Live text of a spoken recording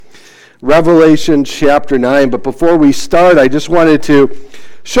Revelation chapter 9. But before we start, I just wanted to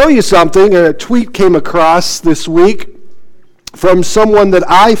show you something. A tweet came across this week from someone that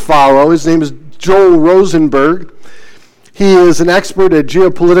I follow. His name is Joel Rosenberg. He is an expert at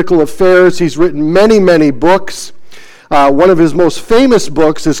geopolitical affairs. He's written many, many books. One of his most famous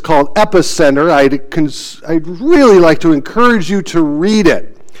books is called Epicenter. I'd really like to encourage you to read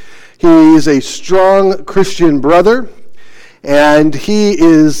it. He is a strong Christian brother, and he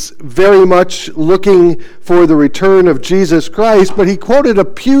is very much looking for the return of Jesus Christ, but he quoted a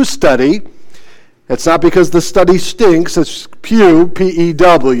Pew study. It's not because the study stinks, it's Pew,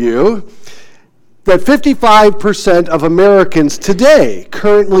 P-E-W, that 55% of Americans today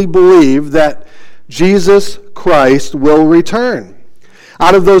currently believe that Jesus Christ will return.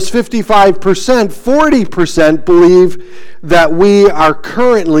 Out of those 55%, 40% believe that we are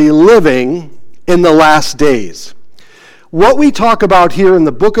currently living in the last days. What we talk about here in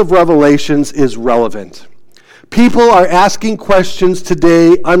the book of Revelations is relevant. People are asking questions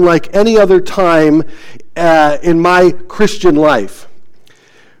today unlike any other time in my Christian life.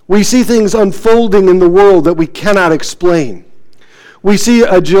 We see things unfolding in the world that we cannot explain. We see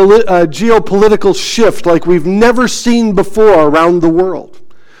a geopolitical shift like we've never seen before around the world.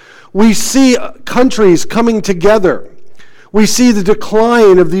 We see countries coming together. We see the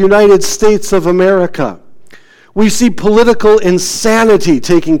decline of the United States of America. We see political insanity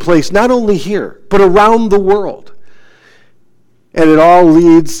taking place, not only here, but around the world. And it all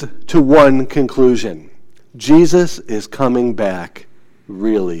leads to one conclusion. Jesus is coming back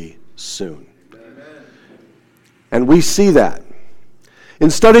really soon. Amen. And we see that. In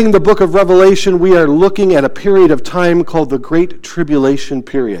studying the book of Revelation, we are looking at a period of time called the Great Tribulation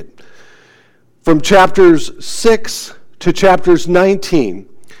period. From chapters 6 to chapters 19,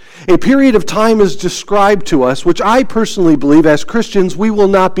 a period of time is described to us, which I personally believe as Christians we will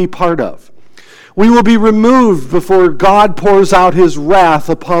not be part of. We will be removed before God pours out his wrath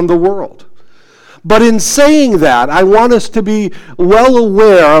upon the world. But in saying that, I want us to be well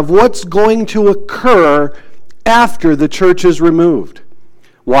aware of what's going to occur after the church is removed.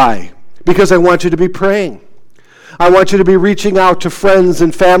 Why? Because I want you to be praying. I want you to be reaching out to friends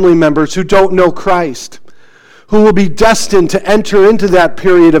and family members who don't know Christ, who will be destined to enter into that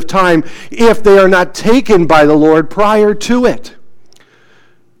period of time if they are not taken by the Lord prior to it.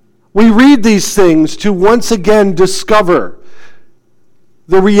 We read these things to once again discover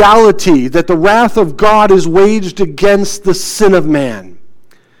the reality that the wrath of God is waged against the sin of man.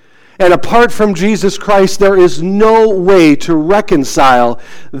 And apart from Jesus Christ, there is no way to reconcile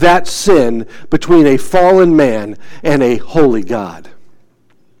that sin between a fallen man and a holy God.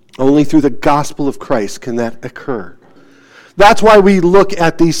 Only through the gospel of Christ can that occur. That's why we look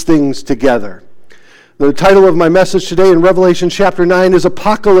at these things together. The title of my message today in Revelation chapter 9 is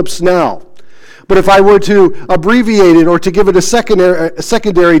Apocalypse Now. But if I were to abbreviate it or to give it a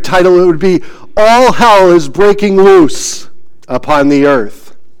secondary title, it would be All Hell is Breaking Loose Upon the Earth.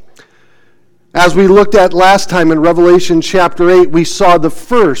 As we looked at last time in Revelation chapter 8, we saw the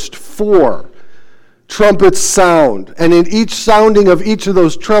first 4 trumpets sound. And in each sounding of each of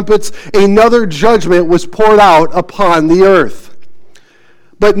those trumpets, another judgment was poured out upon the earth.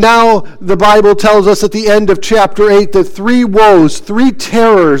 But now the Bible tells us at the end of chapter 8 that 3 woes, 3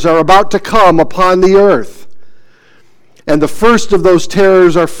 terrors are about to come upon the earth. And the first of those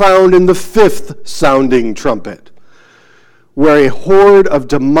terrors are found in the 5th sounding trumpet, where a horde of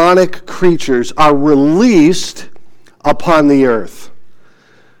demonic creatures are released upon the earth.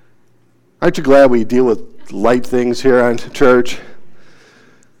 Aren't you glad we deal with light things here on church?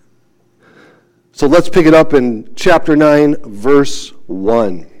 So let's pick it up in chapter 9, verse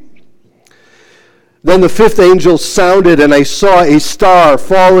 1. Then the 5th angel sounded, and I saw a star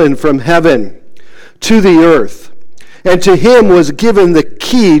fallen from heaven to the earth, and to him was given the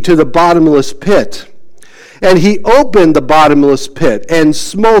key to the bottomless pit. And he opened the bottomless pit, and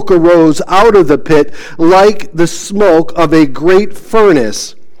smoke arose out of the pit like the smoke of a great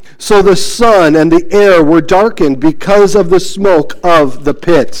furnace. So the sun and the air were darkened because of the smoke of the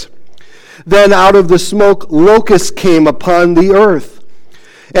pit. Then out of the smoke locusts came upon the earth,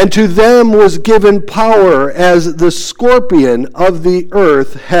 and to them was given power as the scorpion of the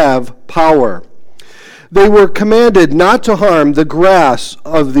earth have power. They were commanded not to harm the grass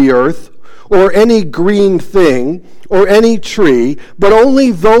of the earth, or any green thing, or any tree, but only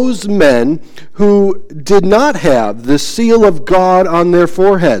those men who did not have the seal of God on their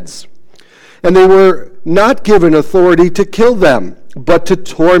foreheads. And they were not given authority to kill them, but to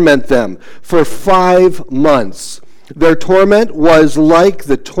torment them for 5 months. Their torment was like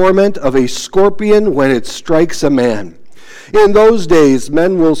the torment of a scorpion when it strikes a man. In those days,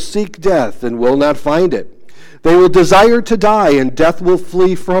 men will seek death and will not find it. They will desire to die, and death will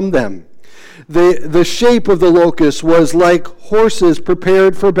flee from them. The shape of the locusts was like horses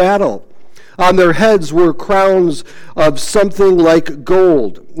prepared for battle. On their heads were crowns of something like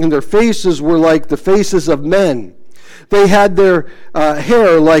gold, and their faces were like the faces of men. They had their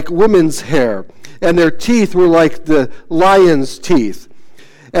hair like women's hair, and their teeth were like the lion's teeth.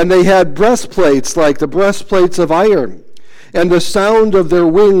 And they had breastplates like the breastplates of iron. And the sound of their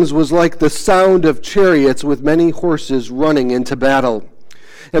wings was like the sound of chariots with many horses running into battle.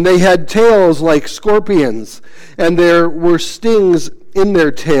 And they had tails like scorpions, and there were stings in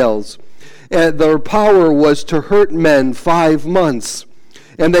their tails. And their power was to hurt men 5 months.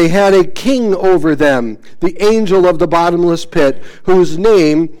 And they had a king over them, the angel of the bottomless pit, whose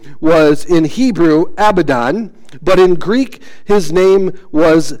name was in Hebrew Abaddon, but in Greek his name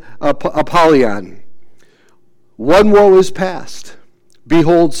was Apollyon. One woe is past.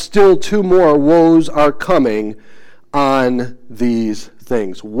 Behold, still 2 more woes are coming on these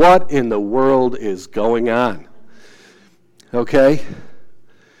things. What in the world is going on? Okay?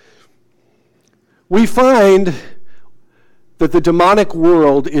 We find that the demonic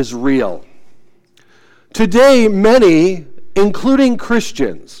world is real. Today, many, including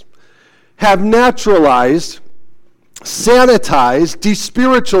Christians, have naturalized, sanitized,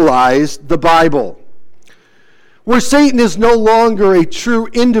 despiritualized the Bible, where Satan is no longer a true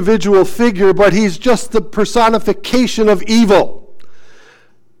individual figure, but he's just the personification of evil.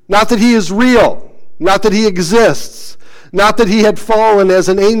 Not that he is real, not that he exists, not that he had fallen as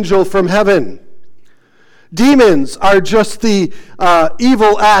an angel from heaven. Demons are just the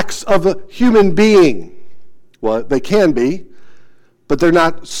evil acts of a human being. Well, they can be, but they're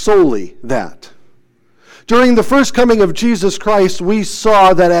not solely that. During the first coming of Jesus Christ, we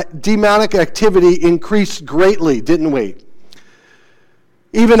saw that demonic activity increased greatly, didn't we?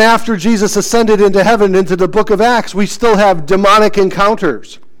 Even after Jesus ascended into heaven, into the book of Acts, we still have demonic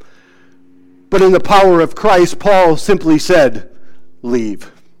encounters. But in the power of Christ, Paul simply said,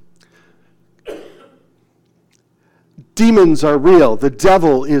 leave. Demons are real. The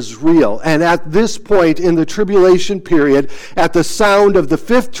devil is real. And at this point in the tribulation period, at the sound of the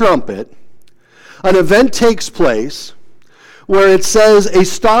 5th trumpet, an event takes place where it says a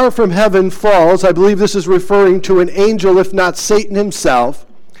star from heaven falls. I believe this is referring to an angel, if not Satan himself,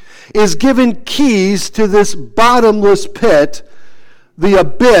 is given keys to this bottomless pit, the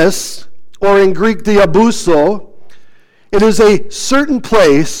abyss, or in Greek, the abuso. It is a certain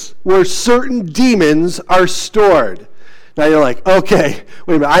place where certain demons are stored. Now you're like, okay,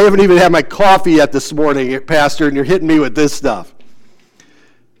 wait a minute, I haven't even had my coffee yet this morning, Pastor, and you're hitting me with this stuff.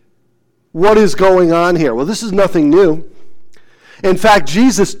 What is going on here? Well, this is nothing new. In fact,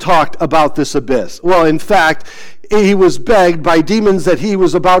 Jesus talked about this abyss. Well, in fact, he was begged by demons that he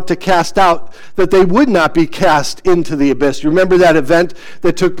was about to cast out that they would not be cast into the abyss. You remember that event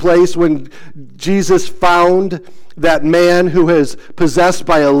that took place when Jesus found that man who is possessed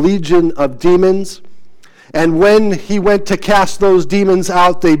by a legion of demons? And when he went to cast those demons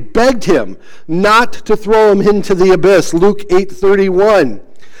out, they begged him not to throw them into the abyss. Luke 8:31.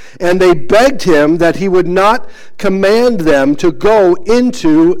 And they begged him that he would not command them to go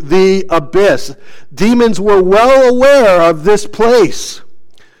into the abyss. Demons were well aware of this place,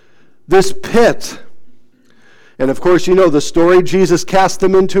 this pit. And of course, you know the story. Jesus cast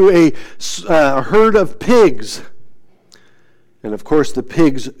them into a herd of pigs. And of course, the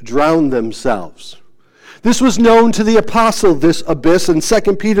pigs drowned themselves. This was known to the apostle, this abyss, in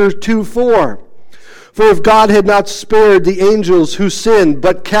 2 Peter 2:4. For if God had not spared the angels who sinned,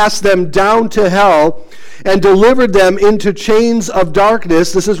 but cast them down to hell and delivered them into chains of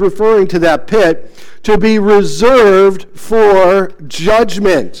darkness, this is referring to that pit, to be reserved for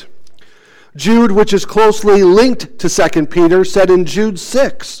judgment. Jude, which is closely linked to 2 Peter, said in Jude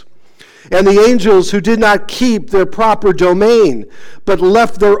 6, and the angels who did not keep their proper domain, but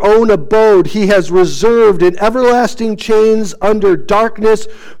left their own abode, he has reserved in everlasting chains under darkness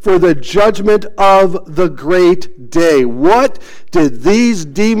for the judgment of the great day. What did these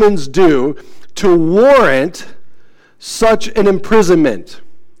demons do to warrant such an imprisonment?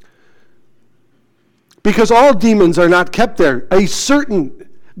 Because all demons are not kept there. A certain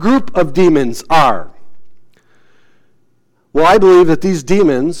group of demons are. Well, I believe that these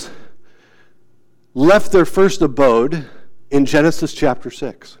demons left their first abode in Genesis chapter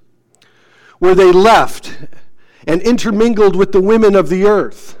 6, where they left and intermingled with the women of the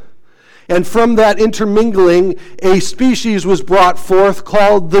earth. And from that intermingling, a species was brought forth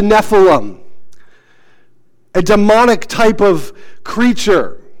called the Nephilim, a demonic type of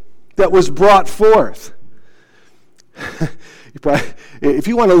creature that was brought forth. If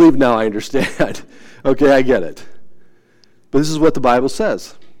you want to leave now, I understand. Okay, I get it. But this is what the Bible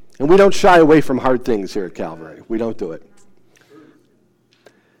says. And we don't shy away from hard things here at Calvary. We don't do it.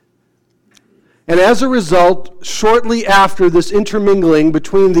 And as a result, shortly after this intermingling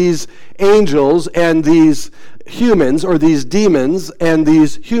between these angels and these humans, or these demons and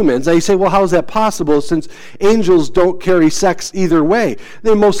these humans, now you say, well, how is that possible since angels don't carry sex either way?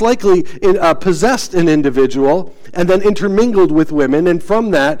 They most likely possessed an individual and then intermingled with women, and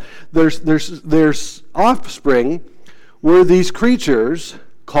from that, their offspring were these creatures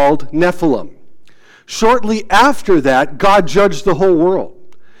called Nephilim. Shortly after that, God judged the whole world.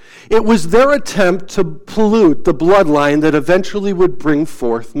 It was their attempt to pollute the bloodline that eventually would bring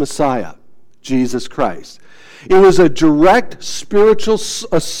forth Messiah, Jesus Christ. It was a direct spiritual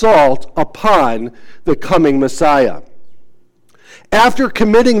assault upon the coming Messiah. After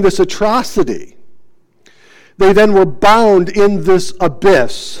committing this atrocity, they then were bound in this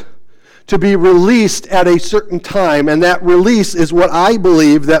abyss to be released at a certain time, and that release is what I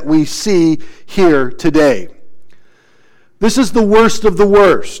believe that we see here today. This is the worst of the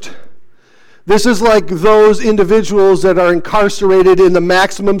worst. This is like those individuals that are incarcerated in the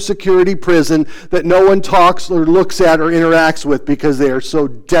maximum security prison that no one talks or looks at or interacts with because they are so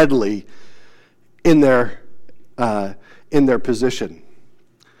deadly in their position.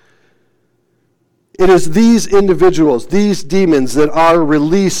 It is these individuals, these demons, that are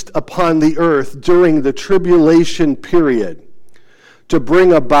released upon the earth during the tribulation period to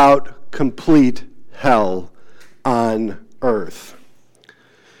bring about complete hell on earth.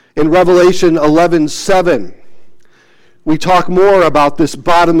 In Revelation 11:7, we talk more about this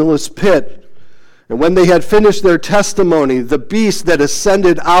bottomless pit. And when they had finished their testimony, the beast that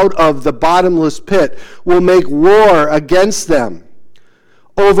ascended out of the bottomless pit will make war against them,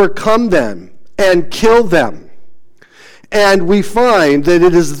 overcome them, and kill them. And we find that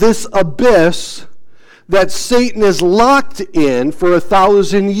it is this abyss that Satan is locked in for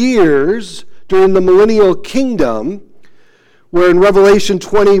 1,000 years during the millennial kingdom, where in Revelation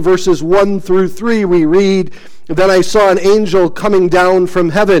 20, verses 1 through 3, we read, "Then I saw an angel coming down from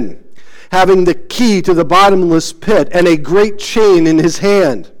heaven, having the key to the bottomless pit and a great chain in his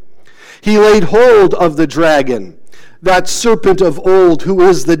hand. He laid hold of the dragon, that serpent of old, who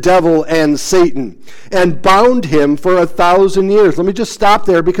is the devil and Satan, and bound him for 1,000 years." Let me just stop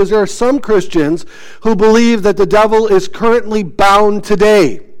there, because there are some Christians who believe that the devil is currently bound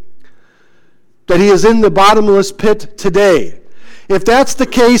today, that he is in the bottomless pit today. If that's the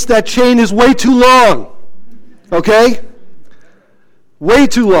case, that chain is way too long. Okay? Way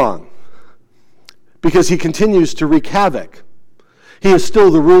too long. Because he continues to wreak havoc. He is still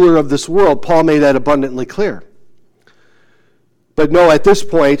the ruler of this world. Paul made that abundantly clear. But no, at this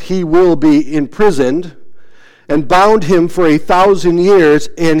point, he will be imprisoned and bound him for 1,000 years,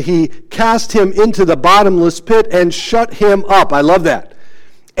 and he cast him into the bottomless pit and shut him up. I love that.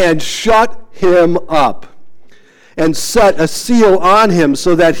 And shut him up. And set a seal on him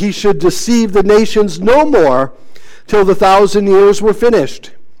so that he should deceive the nations no more till the 1,000 years were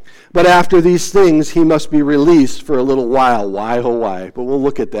finished. But after these things, he must be released for a little while. Why, oh why? But we'll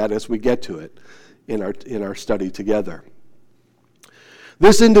look at that as we get to it in our study together.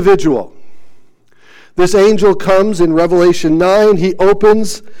 This individual, this angel comes in Revelation 9. He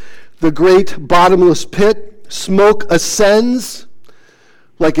opens the great bottomless pit. Smoke ascends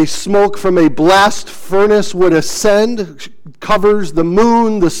like a smoke from a blast furnace would ascend, covers the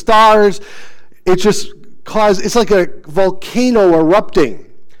moon, the stars. It's like a volcano erupting.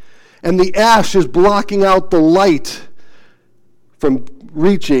 And the ash is blocking out the light from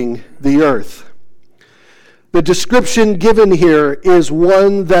reaching the earth. The description given here is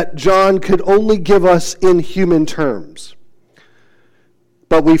one that John could only give us in human terms.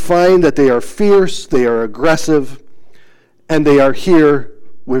 But we find that they are fierce, they are aggressive, and they are here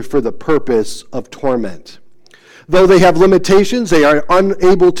for the purpose of torment. Though they have limitations, they are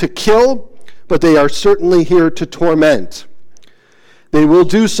unable to kill, but they are certainly here to torment. They will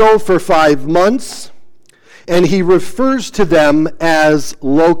do so for 5 months, and he refers to them as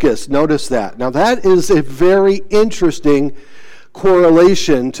locusts. Notice that. Now that is a very interesting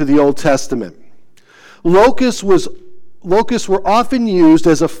correlation to the Old Testament. Locusts were often used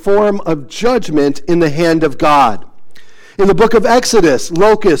as a form of judgment in the hand of God. In the book of Exodus,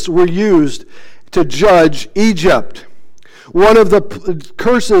 locusts were used to judge Egypt. One of the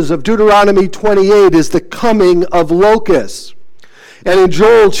curses of Deuteronomy 28 is the coming of locusts. And in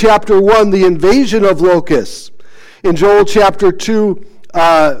Joel chapter 1, the invasion of locusts. In Joel chapter 2,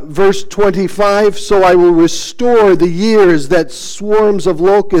 verse 25, "So I will restore the years that swarms of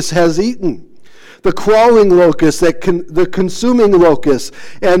locusts has eaten. the crawling locust, the consuming locust,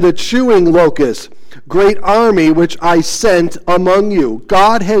 and the chewing locust, great army which I sent among you.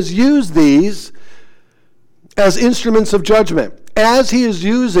 God has used these as instruments of judgment, as he is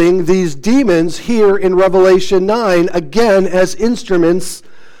using these demons here in Revelation 9, again as instruments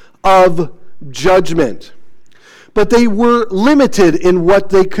of judgment. But they were limited in what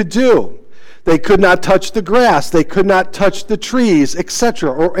they could do. They could not touch the grass, they could not touch the trees,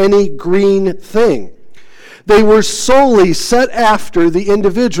 etc., or any green thing. They were solely set after the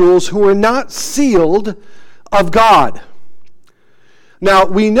individuals who were not sealed of God. Now,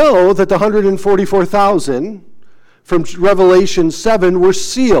 we know that the 144,000 from Revelation 7 were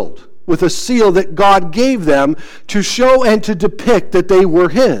sealed with a seal that God gave them to show and to depict that they were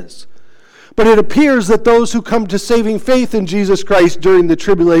his. But it appears that those who come to saving faith in Jesus Christ during the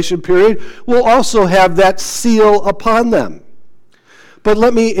tribulation period will also have that seal upon them. But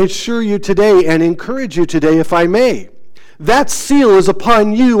let me assure you today and encourage you today, if I may, that seal is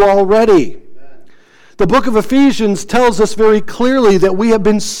upon you already. The book of Ephesians tells us very clearly that we have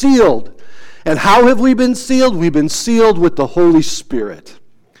been sealed. And how have we been sealed? We've been sealed with the Holy Spirit.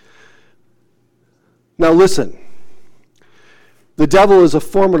 Now listen, the devil is a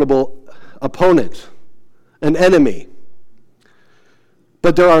formidable opponent, an enemy.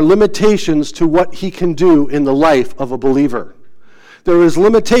 But there are limitations to what he can do in the life of a believer. There is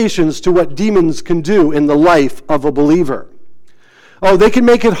limitations to what demons can do in the life of a believer. Oh, they can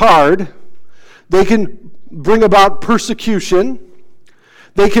make it hard. They can bring about persecution.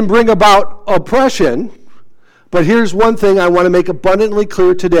 They can bring about oppression. But here's one thing I want to make abundantly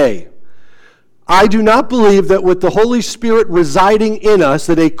clear today. I do not believe that with the Holy Spirit residing in us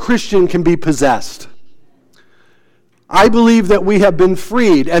that a Christian can be possessed. I believe that we have been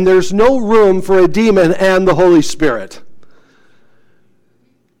freed and there's no room for a demon and the Holy Spirit.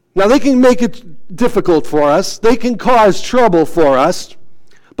 Now they can make it difficult for us. They can cause trouble for us.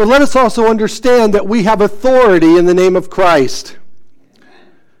 But let us also understand that we have authority in the name of Christ.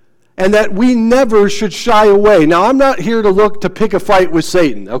 And that we never should shy away. Now I'm not here to look to pick a fight with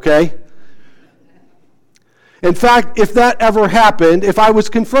Satan, okay? In fact, if that ever happened, if I was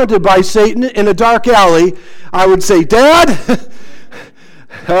confronted by Satan in a dark alley, I would say, Dad,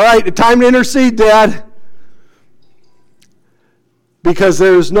 all right, time to intercede, Dad. Because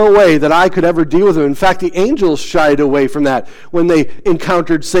there's no way that I could ever deal with him. In fact, the angels shied away from that. When they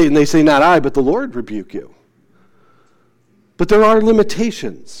encountered Satan, they say, not I, but the Lord rebuke you. But there are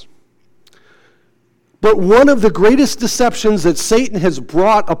limitations. But one of the greatest deceptions that Satan has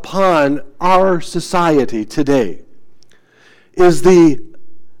brought upon our society today is the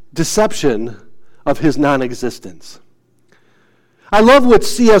deception of his non-existence. I love what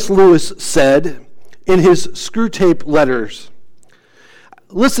C.S. Lewis said in his Screwtape Letters.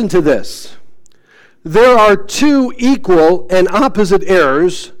 Listen to this. There are two equal and opposite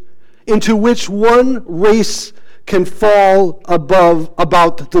errors into which one race can fall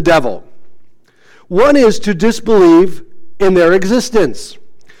about the devil. One is to disbelieve in their existence.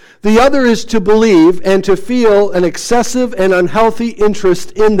 The other is to believe and to feel an excessive and unhealthy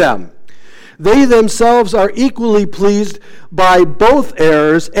interest in them. They themselves are equally pleased by both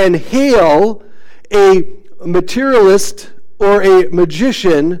errors and hail a materialist or a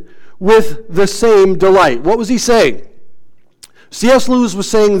magician with the same delight. What was he saying? C.S. Lewis was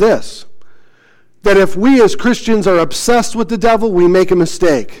saying this, that if we as Christians are obsessed with the devil, we make a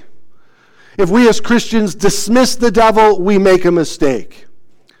mistake. If we as Christians dismiss the devil, we make a mistake.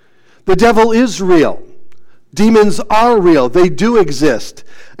 The devil is real. Demons are real. They do exist.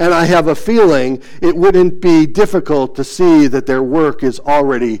 And I have a feeling it wouldn't be difficult to see that their work is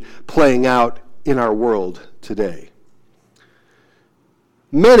already playing out in our world today.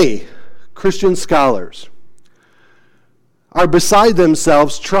 Many Christian scholars are beside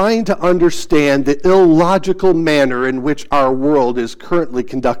themselves trying to understand the illogical manner in which our world is currently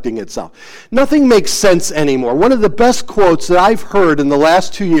conducting itself. Nothing makes sense anymore. One of the best quotes that I've heard in the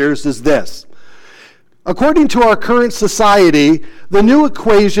last 2 years is this. According to our current society, the new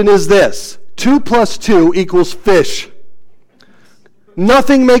equation is this. 2 plus 2 equals fish.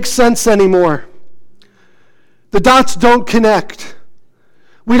 Nothing makes sense anymore. The dots don't connect.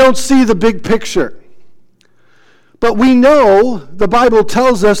 We don't see the big picture. But we know, the Bible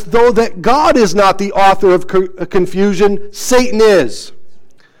tells us, though, that God is not the author of confusion, Satan is.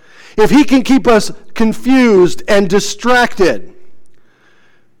 If he can keep us confused and distracted,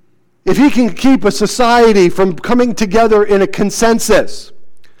 if he can keep a society from coming together in a consensus,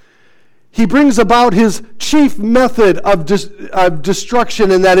 he brings about his chief method of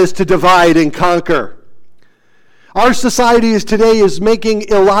destruction, and that is to divide and conquer. Our society today is making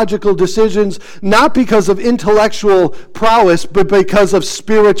illogical decisions not because of intellectual prowess, but because of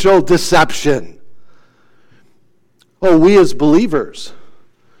spiritual deception. Oh, we as believers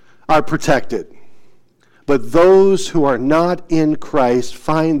are protected. But those who are not in Christ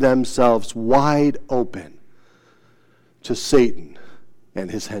find themselves wide open to Satan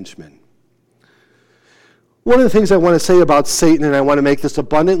and his henchmen. One of the things I want to say about Satan, and I want to make this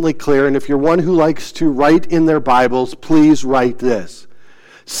abundantly clear, and if you're one who likes to write in their Bibles, please write this.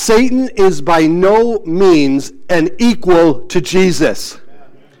 Satan is by no means an equal to Jesus.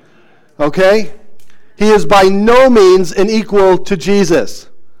 Okay? He is by no means an equal to Jesus.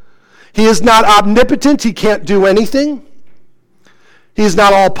 He is not omnipotent. He can't do anything. He is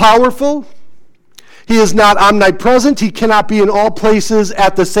not all-powerful. He is not omnipresent. He cannot be in all places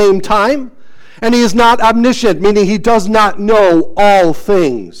at the same time. And he is not omniscient, meaning he does not know all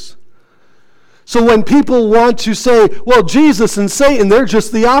things. So when people want to say, well, Jesus and Satan, they're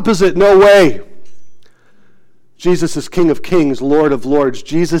just the opposite, no way. Jesus is King of Kings, Lord of Lords.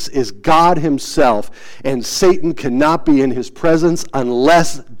 Jesus is God himself, and Satan cannot be in his presence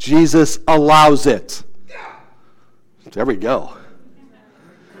unless Jesus allows it. There we go.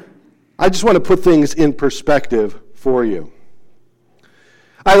 I just want to put things in perspective for you.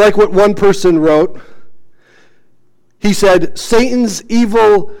 I like what one person wrote. He said, Satan's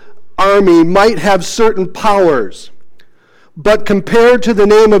evil army might have certain powers, but compared to the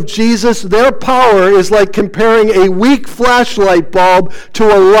name of Jesus, their power is like comparing a weak flashlight bulb to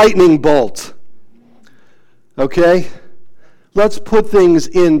a lightning bolt. Okay? Let's put things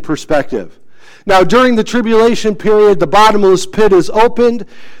in perspective. Now, during the tribulation period, the bottomless pit is opened.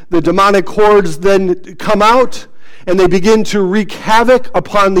 The demonic hordes then come out, and they begin to wreak havoc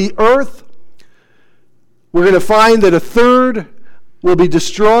upon the earth. We're going to find that a third will be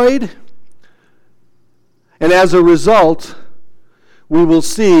destroyed. And as a result, we will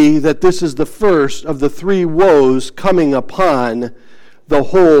see that this is the first of the three woes coming upon the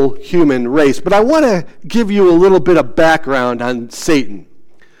whole human race. But I want to give you a little bit of background on Satan,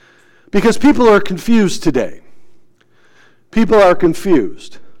 because people are confused today. People are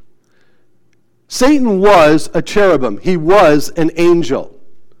confused. Satan was a cherubim. He was an angel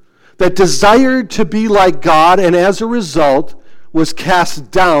that desired to be like God, and as a result was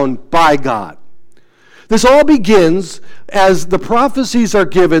cast down by God. This all begins as the prophecies are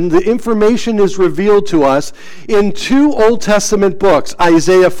given, the information is revealed to us in two Old Testament books,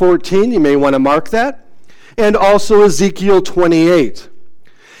 Isaiah 14, you may want to mark that, and also Ezekiel 28.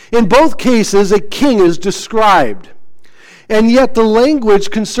 In both cases, a king is described. And yet the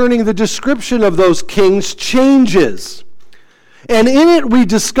language concerning the description of those kings changes. And in it we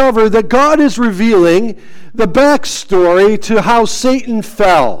discover that God is revealing the backstory to how Satan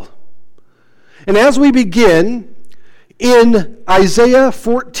fell. And as we begin in Isaiah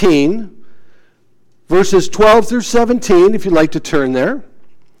 14, verses 12 through 17, if you'd like to turn there.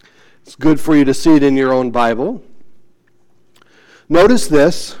 It's good for you to see it in your own Bible. Notice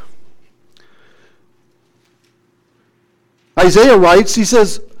this. Isaiah writes, he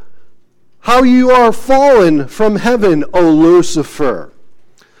says, how you are fallen from heaven, O Lucifer,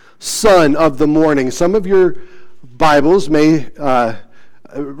 son of the morning. Some of your Bibles may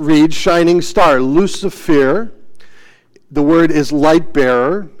read shining star. Lucifer, the word is light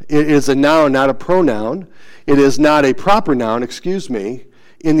bearer. It is a noun, not a pronoun. It is not a proper noun,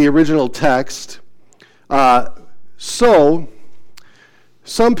 in the original text. So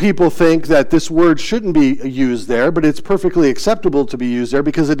some people think that this word shouldn't be used there, but it's perfectly acceptable to be used there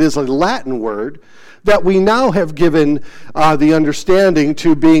because it is a Latin word that we now have given the understanding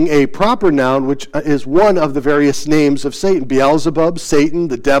to being a proper noun, which is one of the various names of Satan. Beelzebub, Satan,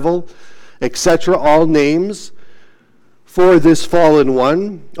 the devil, etc., all names for this fallen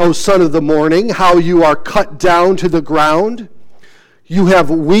one. O son of the morning, how you are cut down to the ground. You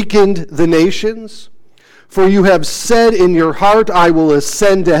have weakened the nations. For you have said in your heart, I will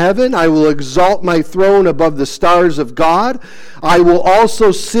ascend to heaven. I will exalt my throne above the stars of God. I will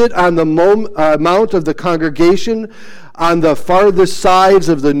also sit on the mount of the congregation on the farthest sides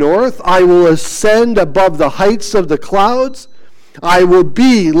of the north. I will ascend above the heights of the clouds. I will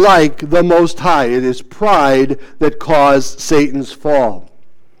be like the Most High. It is pride that caused Satan's fall.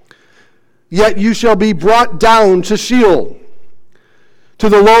 Yet you shall be brought down to Sheol, to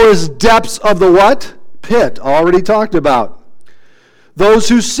the lowest depths of the what? Pit, already talked about. Those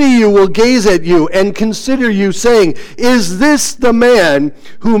who see you will gaze at you and consider you, saying, is this the man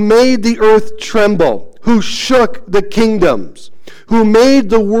who made the earth tremble, who shook the kingdoms, who made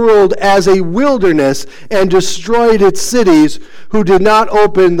the world as a wilderness and destroyed its cities, who did not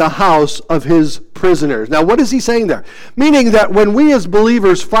open the house of his prisoners. Now, what is he saying there? Meaning that when we as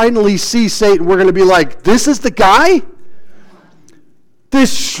believers finally see Satan, we're going to be like, this is the guy?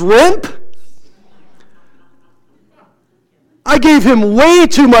 This shrimp? I gave him way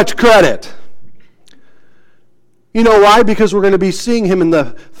too much credit. You know why? Because we're going to be seeing him in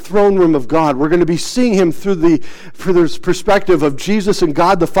the throne room of God. We're going to be seeing him through this perspective of Jesus and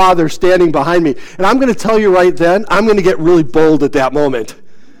God the Father standing behind me. And I'm going to tell you right then, I'm going to get really bold at that moment.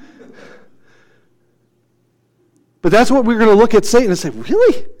 But that's what we're going to look at Satan and say,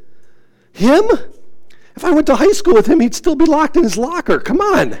 really? Him? If I went to high school with him, he'd still be locked in his locker. Come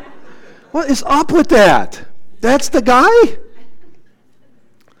on. What is up with that? That's the guy?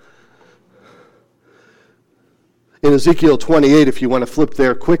 In Ezekiel 28, if you want to flip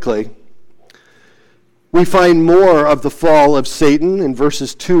there quickly, we find more of the fall of Satan in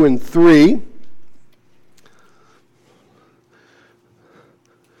verses 2 and 3.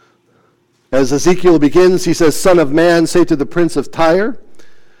 As Ezekiel begins, he says, Son of man, say to the prince of Tyre,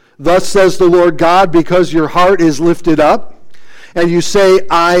 Thus says the Lord God, because your heart is lifted up, and you say,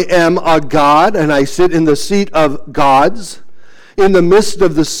 I am a god, and I sit in the seat of gods, in the midst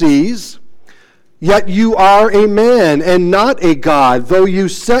of the seas. Yet you are a man and not a god, though you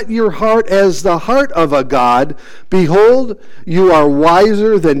set your heart as the heart of a god. Behold, you are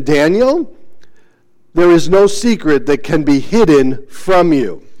wiser than Daniel. There is no secret that can be hidden from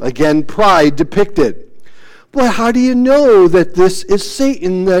you. Again, pride depicted. But how do you know that this is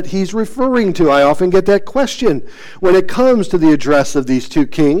Satan that he's referring to? I often get that question when it comes to the address of these two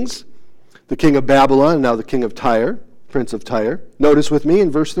kings, the king of Babylon and now the king of Tyre, prince of Tyre. Notice with me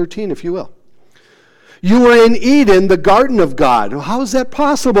in verse 13, if you will. You were in Eden, the garden of God. Well, how is that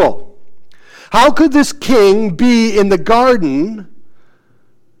possible? How could this king be in the garden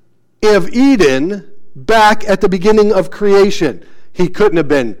of Eden back at the beginning of creation? He couldn't have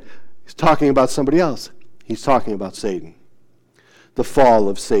been. He's talking about somebody else. He's talking about Satan, the fall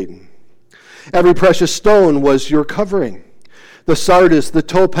of Satan. Every precious stone was your covering. The sardius, the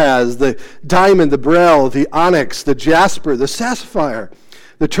topaz, the diamond, the beryl, the onyx, the jasper, the sapphire,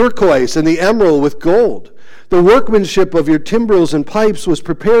 the turquoise, and the emerald with gold. The workmanship of your timbrels and pipes was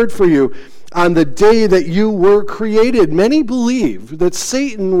prepared for you on the day that you were created. Many believe that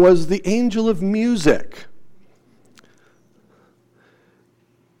Satan was the angel of music.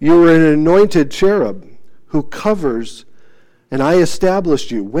 You were an anointed cherub who covers, and I established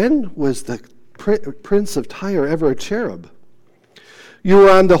you. When was the prince of Tyre ever a cherub? You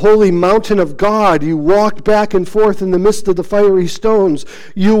were on the holy mountain of God. You walked back and forth in the midst of the fiery stones.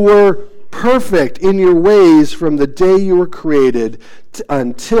 You were perfect in your ways from the day you were created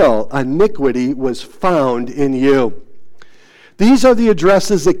until iniquity was found in you. These are the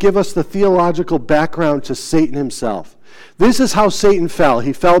addresses that give us the theological background to Satan himself. This is how Satan fell.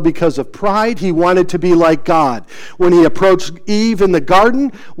 He fell because of pride. He wanted to be like God. When he approached Eve in the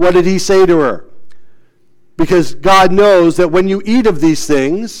garden, what did he say to her? Because God knows that when you eat of these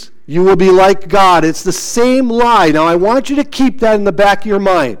things, you will be like God. It's the same lie. Now, I want you to keep that in the back of your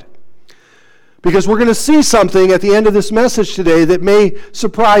mind. Because we're going to see something at the end of this message today that may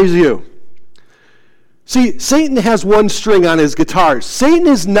surprise you. See, Satan has one string on his guitar. Satan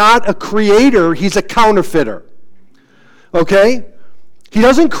is not a creator. He's a counterfeiter. Okay? He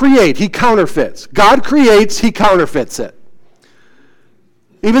doesn't create. He counterfeits. God creates. He counterfeits it.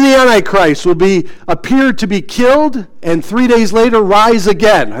 Even the Antichrist will appear to be killed and 3 days later rise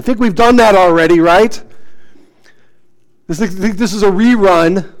again. I think we've done that already, right? This is a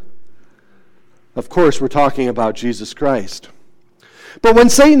rerun. Of course, we're talking about Jesus Christ. But when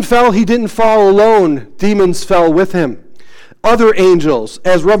Satan fell, he didn't fall alone. Demons fell with him. Other angels,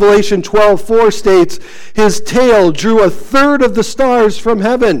 as Revelation 12:4 states, his tail drew a third of the stars from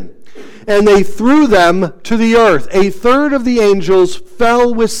heaven, and they threw them to the earth. A third of the angels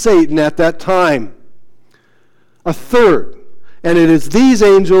fell with Satan at that time. A third. And it is these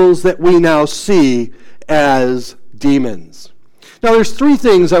angels that we now see as demons. Now there's three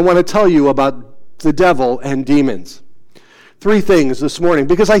things I want to tell you about the devil and demons. Three things this morning,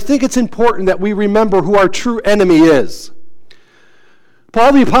 because I think it's important that we remember who our true enemy is.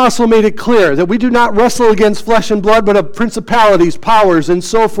 Paul the Apostle made it clear that we do not wrestle against flesh and blood, but of principalities, powers, and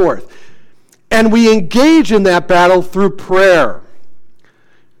so forth. And we engage in that battle through prayer.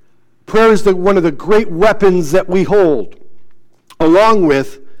 Prayer is one of the great weapons that we hold, along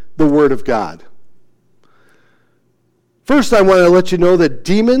with the Word of God. First, I want to let you know that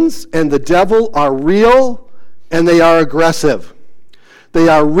demons and the devil are real and they are aggressive. They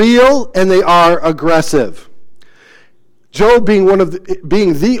are real and they are aggressive. Job being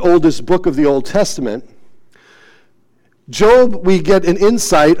being the oldest book of the Old Testament, Job, we get an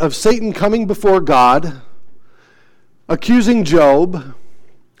insight of Satan coming before God, accusing Job,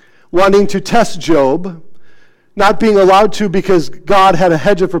 wanting to test Job, not being allowed to because God had a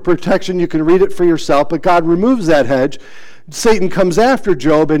hedge of protection. You can read it for yourself, but God removes that hedge. Satan comes after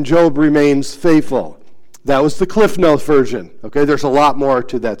Job, and Job remains faithful. That was the Cliff Note version. Okay, there's a lot more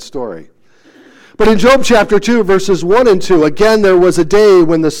to that story. But in Job chapter 2, verses 1 and 2, again, there was a day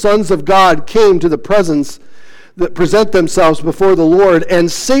when the sons of God came to the presence that present themselves before the Lord, and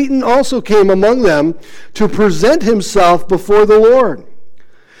Satan also came among them to present himself before the Lord.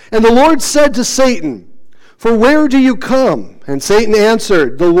 And the Lord said to Satan, "For where do you come?" And Satan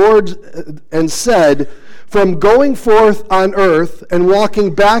answered the Lord and said, "From going forth on earth and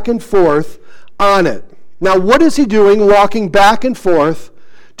walking back and forth on it." Now, what is he doing walking back and forth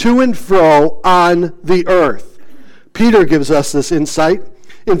to and fro on the earth? Peter gives us this insight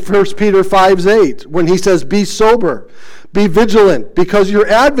in 1 Peter 5:8 when he says, "Be sober, be vigilant, because your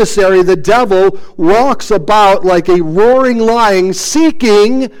adversary, the devil, walks about like a roaring lion,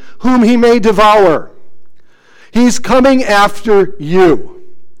 seeking whom he may devour." He's coming after you.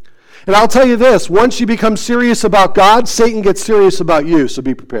 And I'll tell you this, once you become serious about God, Satan gets serious about you, so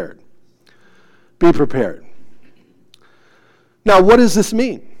be prepared. Be prepared. Now, what does this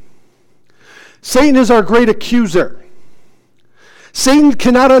mean? Satan is our great accuser. Satan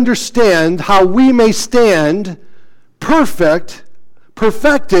cannot understand how we may stand perfected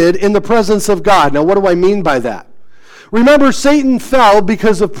in the presence of God. Now, what do I mean by that? Remember, Satan fell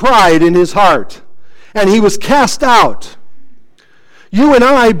because of pride in his heart, and he was cast out. You and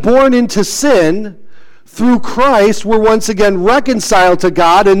I, born into sin, through Christ, were once again reconciled to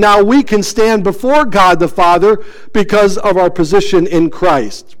God, and now we can stand before God the Father because of our position in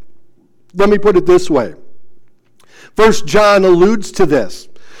Christ. Let me put it this way. 1 John alludes to this.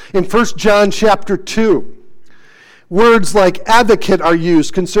 In 1 John chapter 2, words like advocate are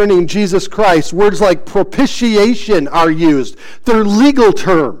used concerning Jesus Christ. Words like propitiation are used. They're legal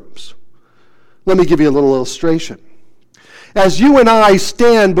terms. Let me give you a little illustration. As you and I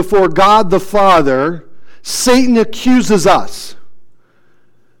stand before God the Father, Satan accuses us,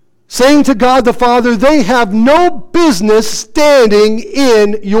 saying to God the Father, they have no business standing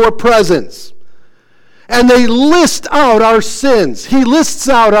in your presence. And they list out our sins. He lists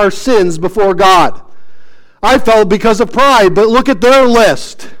out our sins before God. I fell because of pride, but look at their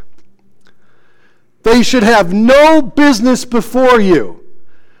list. They should have no business before you.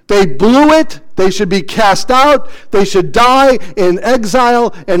 They blew it. They should be cast out. They should die in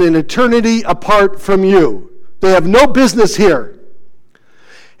exile and in eternity apart from you. They have no business here.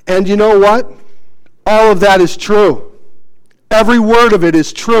 And you know what? All of that is true. Every word of it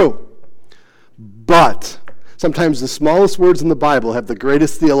is true. But sometimes the smallest words in the Bible have the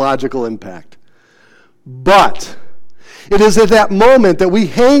greatest theological impact. But it is at that moment that we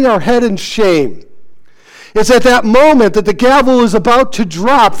hang our head in shame. It's at that moment that the gavel is about to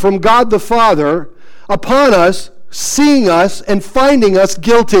drop from God the Father upon us, seeing us and finding us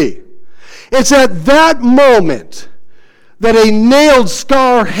guilty. It's at that moment that a nailed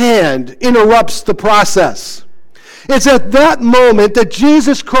scar hand interrupts the process. It's at that moment that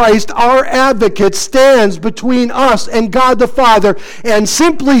Jesus Christ, our advocate, stands between us and God the Father and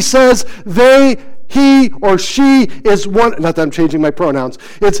simply says, he or she is one, not that I'm changing my pronouns,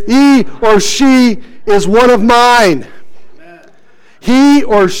 it's he or she is one of mine. Amen. He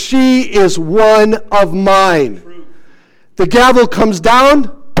or she is one of mine. True. The gavel comes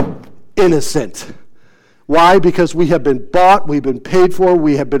down, innocent. Why? Because we have been bought, we've been paid for,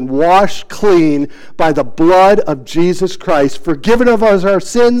 we have been washed clean by the blood of Jesus Christ, forgiven of us our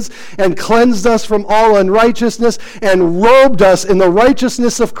sins, and cleansed us from all unrighteousness, and robed us in the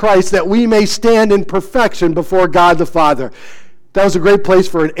righteousness of Christ, that we may stand in perfection before God the Father. That was a great place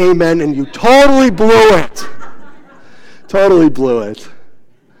for an amen, and you totally blew it. Totally blew it.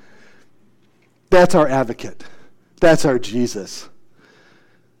 That's our advocate. That's our Jesus.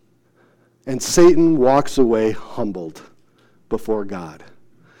 And Satan walks away humbled before God.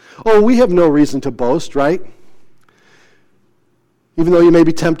 Oh, we have no reason to boast, right? Even though you may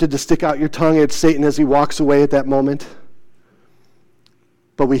be tempted to stick out your tongue at Satan as he walks away at that moment.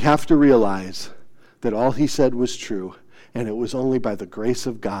 But we have to realize that all he said was true, and it was only by the grace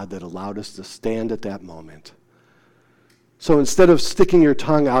of God that allowed us to stand at that moment. So instead of sticking your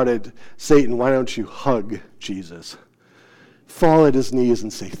tongue out at Satan, why don't you hug Jesus? Fall at his knees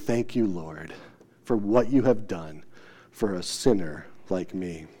and say, thank you, Lord, for what you have done for a sinner like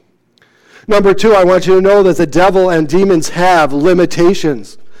me. Number two, I want you to know that the devil and demons have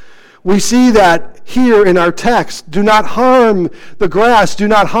limitations. We see that here in our text. Do not harm the grass. Do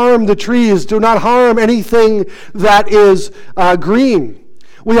not harm the trees. Do not harm anything that is green.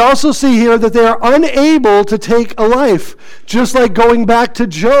 We also see here that they are unable to take a life, just like going back to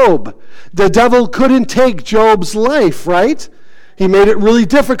Job. The devil couldn't take Job's life, right? He made it really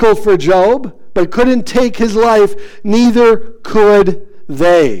difficult for Job, but couldn't take his life. Neither could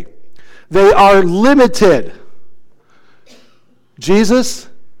they. They are limited. Jesus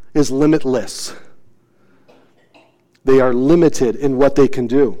is limitless. They are limited in what they can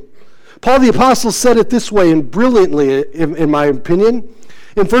do. Paul the Apostle said it this way, and brilliantly, in my opinion.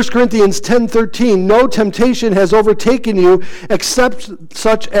 In 1 Corinthians 10:13, no temptation has overtaken you except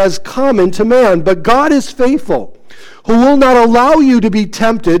such as common to man, but God is faithful, who will not allow you to be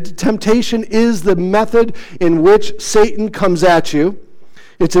tempted. Temptation is the method in which Satan comes at you.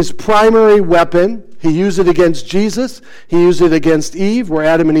 It's his primary weapon. He used it against Jesus. He used it against Eve. Where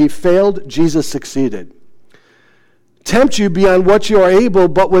Adam and Eve failed, Jesus succeeded. Tempt you beyond what you are able,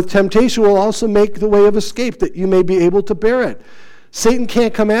 but with temptation will also make the way of escape, that you may be able to bear it. Satan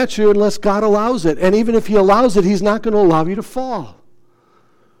can't come at you unless God allows it. And even if he allows it, he's not going to allow you to fall.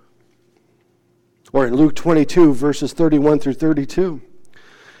 Or in Luke 22, verses 31 through 32.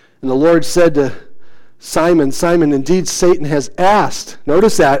 And the Lord said to Simon, Simon, indeed Satan has asked,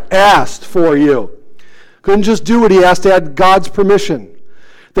 notice that, asked for you. Couldn't just do what he asked, to have God's permission,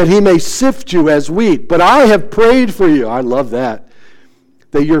 that he may sift you as wheat. But I have prayed for you. I love that.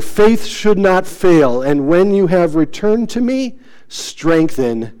 That your faith should not fail. And when you have returned to me,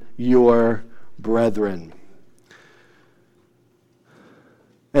 strengthen your brethren.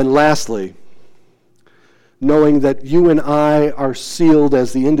 And lastly, knowing that you and I are sealed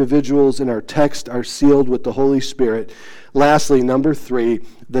as the individuals in our text are sealed with the Holy Spirit. Lastly, number 3,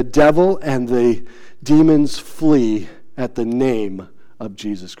 the devil and the demons flee at the name of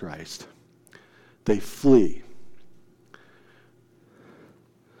Jesus Christ. They flee.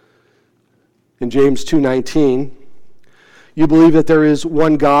 In James 2:19, you believe that there is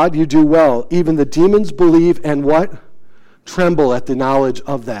one God, you do well. Even the demons believe and what? Tremble at the knowledge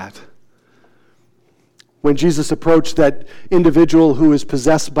of that. When Jesus approached that individual who is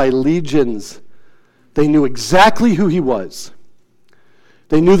possessed by legions, they knew exactly who he was.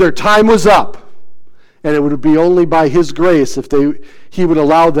 They knew their time was up, and it would be only by his grace if he would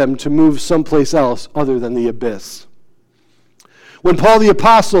allow them to move someplace else other than the abyss. When Paul the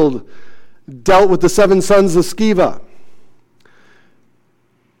Apostle dealt with the 7 sons of Sceva,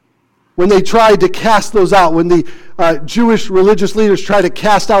 when they tried to cast those out, when the Jewish religious leaders tried to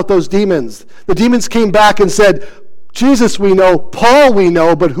cast out those demons, the demons came back and said, Jesus we know, Paul we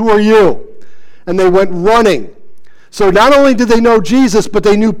know, but who are you? And they went running. So not only did they know Jesus, but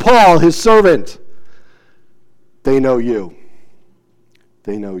they knew Paul, his servant. They know you.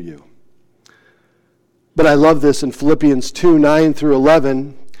 They know you. But I love this in Philippians 2:9 through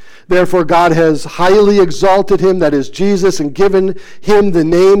 11. Therefore God has highly exalted him, that is Jesus, and given him the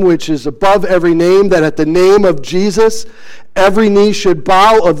name which is above every name, that at the name of Jesus every knee should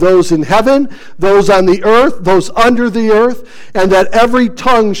bow, of those in heaven, those on the earth, those under the earth, and that every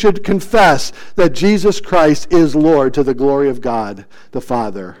tongue should confess that Jesus Christ is Lord, to the glory of God the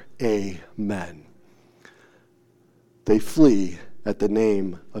Father. Amen. They flee at the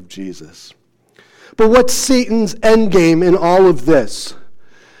name of Jesus. But what's Satan's endgame in all of this?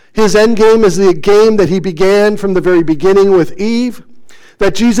 His endgame is the game that he began from the very beginning with Eve,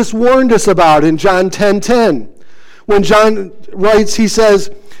 that Jesus warned us about in John 10:10. When John writes, he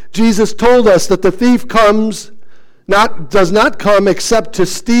says, Jesus told us that the thief does not come except to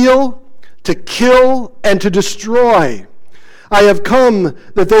steal, to kill, and to destroy. I have come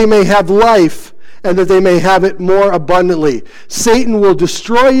that they may have life, and that they may have it more abundantly. Satan will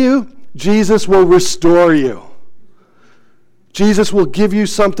destroy you. Jesus will restore you. Jesus will give you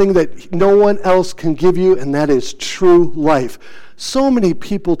something that no one else can give you, and that is true life. So many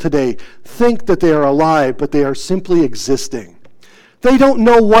people today think that they are alive, but they are simply existing. They don't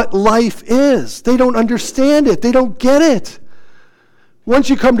know what life is. They don't understand it. They don't get it. Once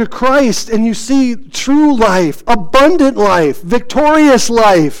you come to Christ and you see true life, abundant life, victorious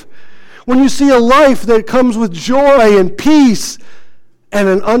life, when you see a life that comes with joy and peace and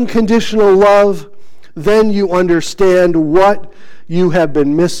an unconditional love, then you understand what you have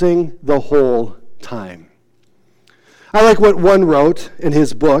been missing the whole time. I like what one wrote in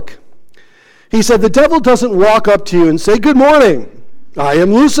his book. He said, the devil doesn't walk up to you and say, good morning, I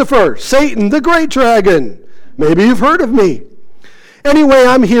am Lucifer, Satan, the great dragon. Maybe you've heard of me. Anyway,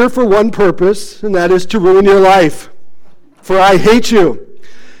 I'm here for one purpose, and that is to ruin your life. For I hate you.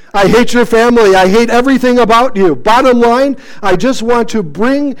 I hate your family. I hate everything about you. Bottom line, I just want to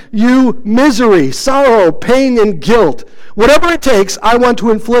bring you misery, sorrow, pain, and guilt. Whatever it takes, I want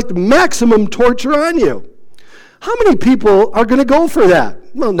to inflict maximum torture on you. How many people are going to go for that?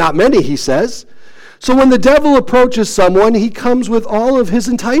 Well, not many, he says. So when the devil approaches someone, he comes with all of his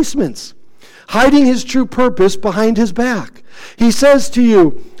enticements, hiding his true purpose behind his back. He says to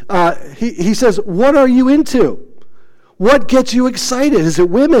you, he says, what are you into? What gets you excited? Is it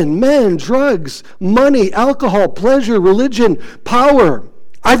women, men, drugs, money, alcohol, pleasure, religion, power?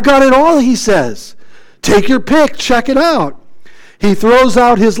 I've got it all, he says. Take your pick, check it out. He throws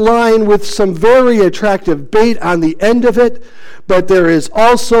out his line with some very attractive bait on the end of it, but there is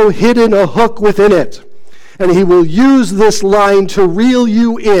also hidden a hook within it. And he will use this line to reel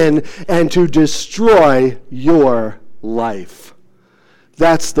you in and to destroy your life.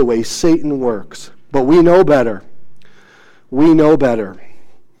 That's the way Satan works. But we know better. We know better.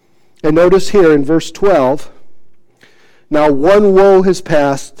 And notice here in verse 12, now one woe has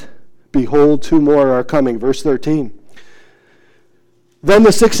passed, behold, two more are coming. Verse 13. Then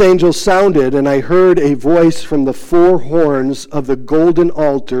the sixth angel sounded, and I heard a voice from the four horns of the golden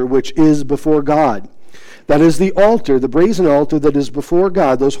altar which is before God. That is the altar, the brazen altar that is before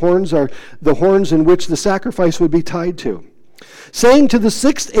God. Those horns are the horns in which the sacrifice would be tied to. Saying to the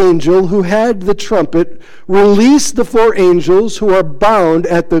sixth angel who had the trumpet, release the four angels who are bound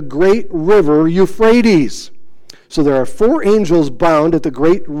at the great river Euphrates. So there are four angels bound at the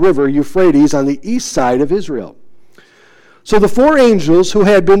great river Euphrates on the east side of Israel. So the four angels who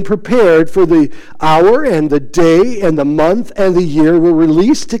had been prepared for the hour and the day and the month and the year were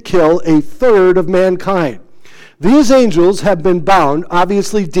released to kill a third of mankind. These angels have been bound,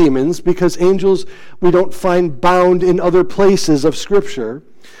 obviously demons, because angels we don't find bound in other places of Scripture.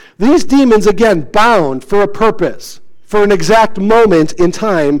 These demons, again, bound for a purpose, for an exact moment in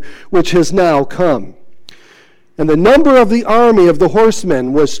time, which has now come. And the number of the army of the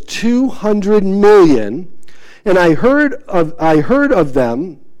horsemen was 200 million, and I heard of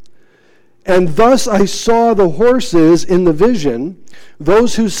them, and thus I saw the horses in the vision.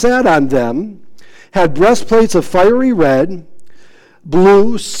 Those who sat on them had breastplates of fiery red,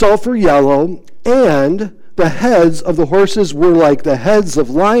 blue, sulfur yellow, and the heads of the horses were like the heads of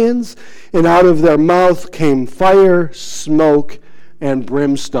lions, and out of their mouth came fire, smoke, and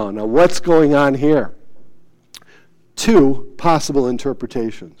brimstone. Now, what's going on here? Two possible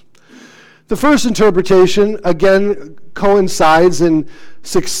interpretations. The first interpretation, again, coincides and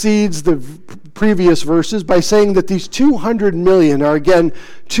succeeds the previous verses by saying that these 200 million are, again,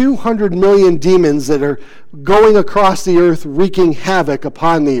 200 million demons that are going across the earth, wreaking havoc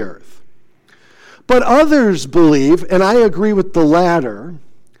upon the earth. But others believe, and I agree with the latter,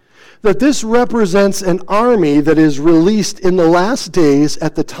 that this represents an army that is released in the last days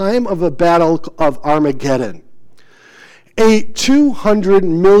at the time of a battle of Armageddon. A 200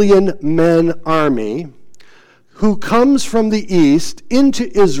 million men army who comes from the east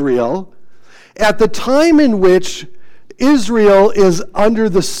into Israel at the time in which Israel is under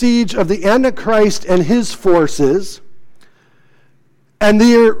the siege of the Antichrist and his forces, and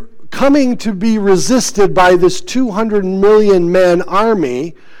they're coming to be resisted by this 200 million man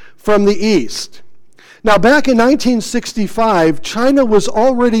army from the east. Now, back in 1965, China was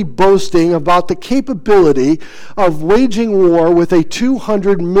already boasting about the capability of waging war with a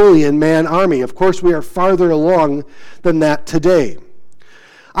 200 million man army. Of course, we are farther along than that today.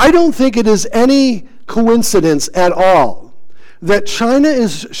 I don't think it is any coincidence at all that China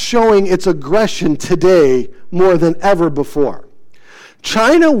is showing its aggression today more than ever before.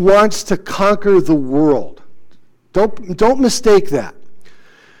 China wants to conquer the world. Don't mistake that.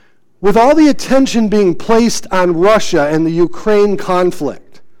 With all the attention being placed on Russia and the Ukraine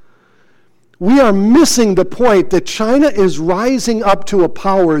conflict, we are missing the point that China is rising up to a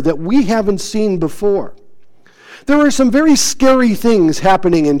power that we haven't seen before. There are some very scary things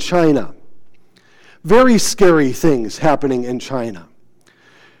happening in China. Very scary things happening in China.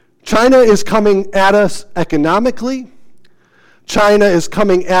 China is coming at us economically. China is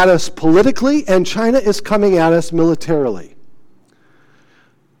coming at us politically, and China is coming at us militarily.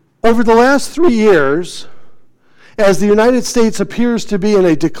 Over the last 3 years, as the United States appears to be in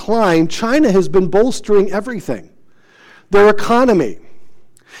a decline, China has been bolstering everything. Their economy.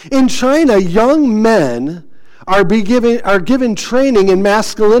 In China, young men are given training in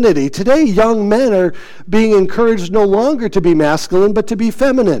masculinity. Today, young men are being encouraged no longer to be masculine, but to be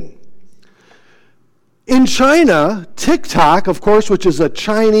feminine. In China, TikTok, of course, which is a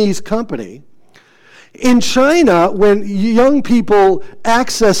Chinese company, In China, when young people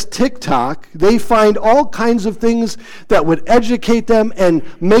access TikTok, they find all kinds of things that would educate them and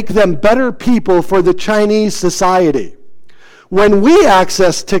make them better people for the Chinese society. When we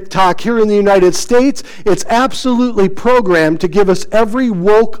access TikTok here in the United States, it's absolutely programmed to give us every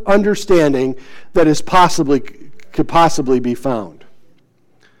woke understanding that could possibly be found.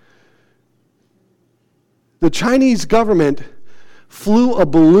 The Chinese government flew a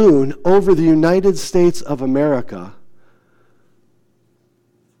balloon over the United States of America,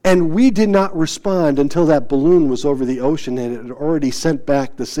 and we did not respond until that balloon was over the ocean and it had already sent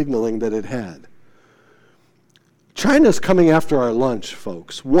back the signaling that it had. China's coming after our lunch,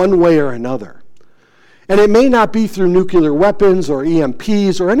 folks, one way or another. And it may not be through nuclear weapons or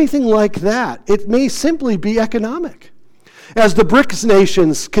EMPs or anything like that. It may simply be economic. As the BRICS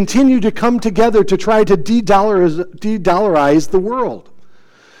nations continue to come together to try to de-dollarize the world.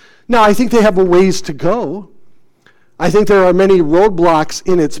 Now, I think they have a ways to go. I think there are many roadblocks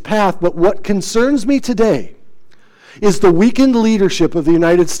in its path, but what concerns me today is the weakened leadership of the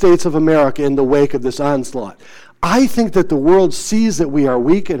United States of America in the wake of this onslaught. I think that the world sees that we are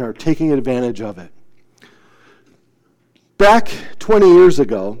weak and are taking advantage of it. Back 20 years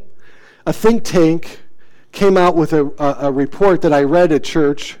ago, a think tank came out with a report that I read at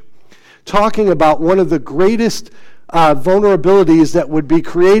church talking about one of the greatest vulnerabilities that would be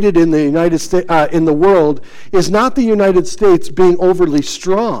created in the United States, in the world, is not the United States being overly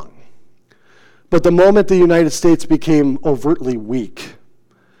strong, but the moment the United States became overtly weak,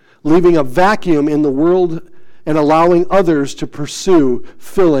 leaving a vacuum in the world and allowing others to pursue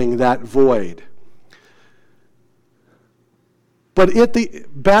filling that void. But at the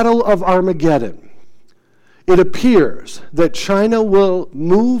Battle of Armageddon, it appears that China will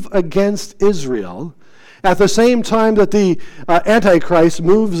move against Israel at the same time that the Antichrist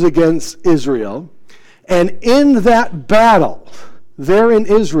moves against Israel. And in that battle, there in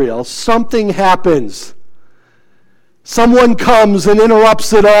Israel, something happens. Someone comes and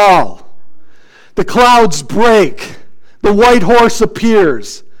interrupts it all. The clouds break. The white horse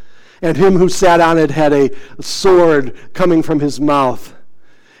appears. And him who sat on it had a sword coming from his mouth.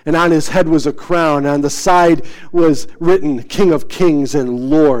 And on his head was a crown. On the side was written, King of Kings and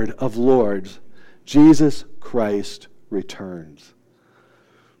Lord of Lords. Jesus Christ returns.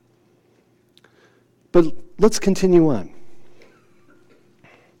 But let's continue on.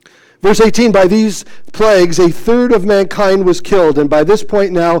 Verse 18, by these plagues, a third of mankind was killed, and by this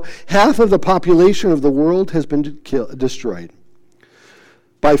point now, half of the population of the world has been destroyed.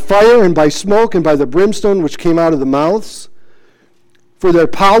 By fire and by smoke and by the brimstone which came out of the mouths, for their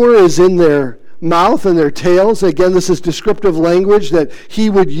power is in their mouth and their tails. Again, this is descriptive language that he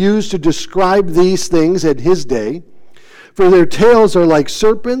would use to describe these things in his day. For their tails are like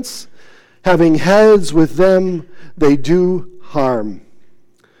serpents, having heads with them they do harm.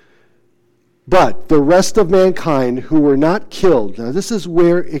 But the rest of mankind who were not killed, now this is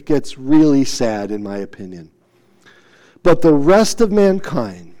where it gets really sad in my opinion. But the rest of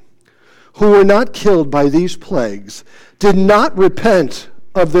mankind who were not killed by these plagues did not repent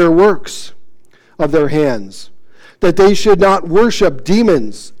of their works of their hands, that they should not worship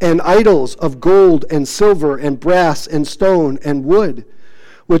demons and idols of gold and silver and brass and stone and wood,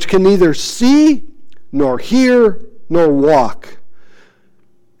 which can neither see nor hear nor walk.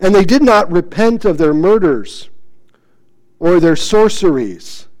 And they did not repent of their murders, or their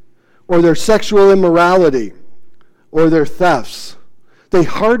sorceries, or their sexual immorality, or their thefts. They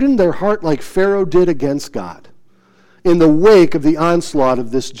hardened their heart like Pharaoh did against God in the wake of the onslaught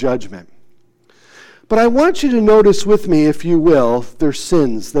of this judgment. But I want you to notice with me, if you will, their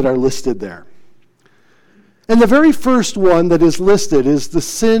sins that are listed there. And the very first one that is listed is the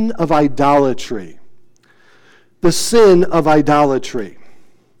sin of idolatry. The sin of idolatry.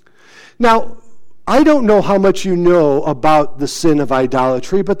 Now, I don't know how much you know about the sin of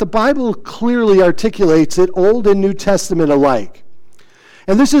idolatry, but the Bible clearly articulates it, Old and New Testament alike.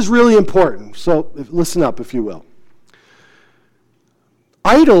 And this is really important, so listen up if you will.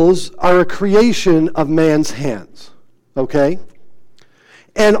 Idols are a creation of man's hands, okay?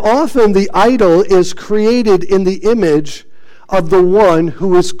 And often the idol is created in the image of the one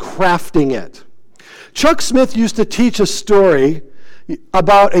who is crafting it. Chuck Smith used to teach a story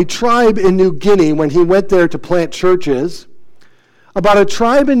about a tribe in New Guinea when he went there to plant churches, about a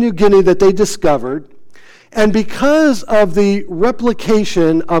tribe in New Guinea that they discovered, and because of the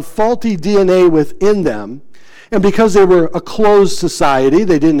replication of faulty DNA within them, and because they were a closed society,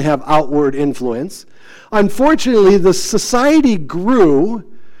 they didn't have outward influence, unfortunately the society grew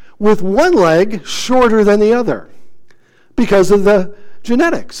with one leg shorter than the other because of the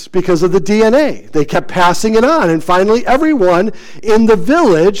genetics, because of the DNA. They kept passing it on, and finally everyone in the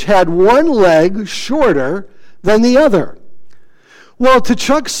village had one leg shorter than the other. Well, to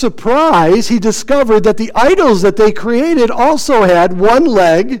Chuck's surprise, he discovered that the idols that they created also had one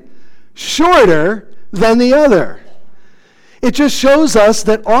leg shorter than the other. It just shows us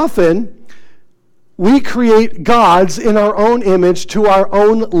that often we create gods in our own image to our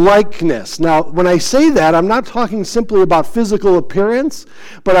own likeness. Now, when I say that, I'm not talking simply about physical appearance,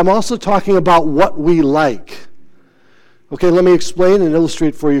 but I'm also talking about what we like. Okay, let me explain and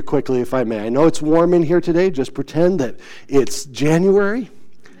illustrate for you quickly, if I may. I know it's warm in here today. Just pretend that it's January.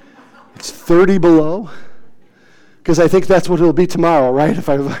 It's 30 below. Because I think that's what it'll be tomorrow, right? If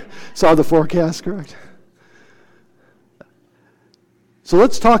I saw the forecast correct. So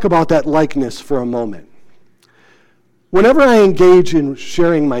let's talk about that likeness for a moment. Whenever I engage in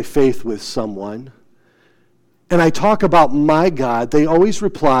sharing my faith with someone, and I talk about my God, they always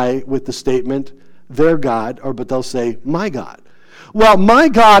reply with the statement, their God, but they'll say, my God. Well, my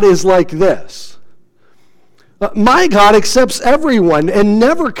God is like this. My God accepts everyone and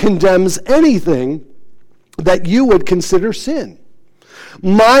never condemns anything that you would consider sin.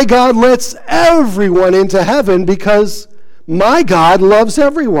 My God lets everyone into heaven because my God loves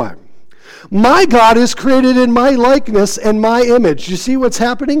everyone. My God is created in my likeness and my image. You see what's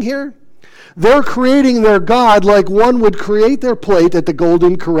happening here? They're creating their God like one would create their plate at the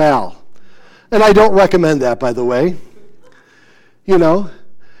Golden Corral. And I don't recommend that, by the way.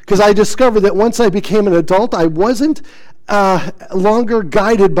 Because I discovered that once I became an adult, I wasn't longer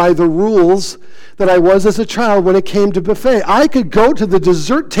guided by the rules that I was as a child when it came to buffet. I could go to the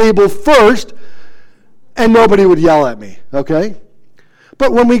dessert table first and nobody would yell at me, okay?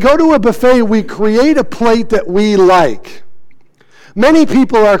 But when we go to a buffet, we create a plate that we like. Many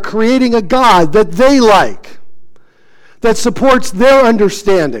people are creating a God that they like, that supports their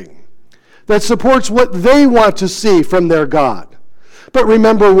understanding, that supports what they want to see from their God. But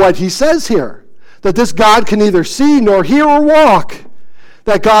remember what he says here, that this God can neither see nor hear or walk,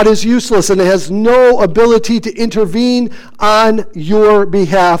 that God is useless and has no ability to intervene on your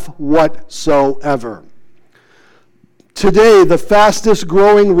behalf whatsoever. Today, the fastest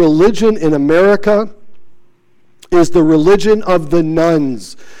growing religion in America is the religion of the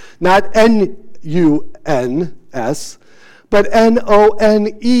nuns. Not N-U-N-S, but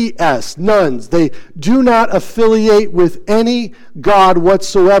N-O-N-E-S, nuns. They do not affiliate with any God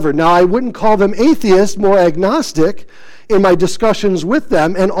whatsoever. Now, I wouldn't call them atheists, more agnostic in my discussions with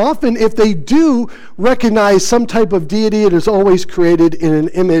them. And often, if they do recognize some type of deity, it is always created in an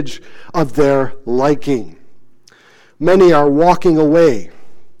image of their liking. Many are walking away,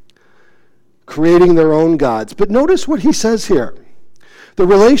 creating their own gods. But notice what he says here. The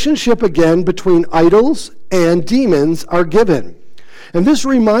relationship again between idols and demons are given. And this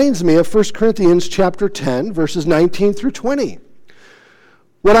reminds me of 1 Corinthians chapter 10, verses 19 through 20.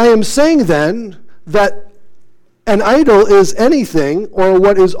 What I am saying then, that an idol is anything, or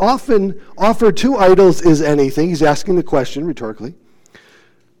what is often offered to idols is anything. He's asking the question rhetorically.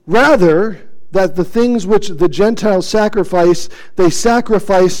 Rather, that the things which the Gentiles sacrifice, they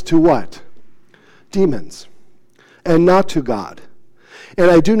sacrifice to what? Demons, and not to God. And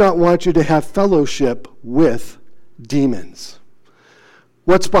I do not want you to have fellowship with demons.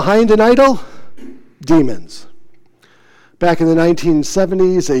 What's behind an idol? Demons. Back in the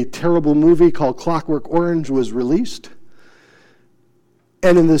 1970s, a terrible movie called Clockwork Orange was released.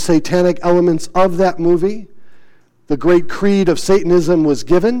 And in the satanic elements of that movie, the great creed of Satanism was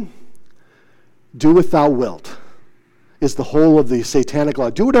given. Do what thou wilt is the whole of the satanic law.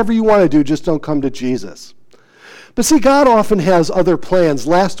 Do whatever you want to do, just don't come to Jesus. But see, God often has other plans.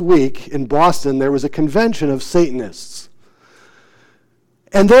 Last week in Boston, there was a convention of Satanists.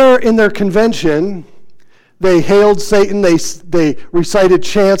 And there in their convention, they hailed Satan, they recited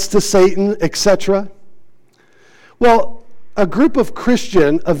chants to Satan, etc. Well, a group of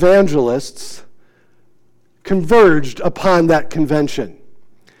Christian evangelists converged upon that convention.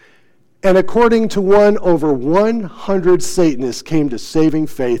 And according to one, over 100 Satanists came to saving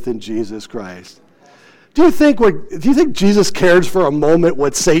faith in Jesus Christ. Do you think Jesus cares for a moment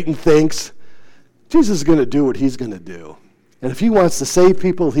what Satan thinks? Jesus is going to do what he's going to do. And if he wants to save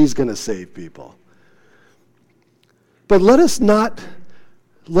people, he's going to save people. But let us not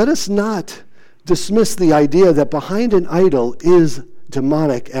dismiss the idea that behind an idol is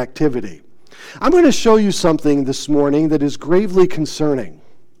demonic activity. I'm going to show you something this morning that is gravely concerning.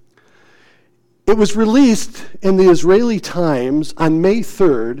 It was released in the Israeli Times on May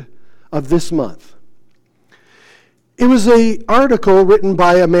 3rd of this month. It was an article written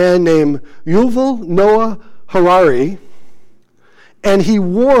by a man named Yuval Noah Harari, And he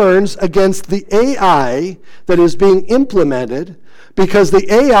warns against the AI that is being implemented because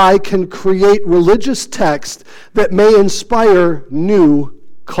the AI can create religious text that may inspire new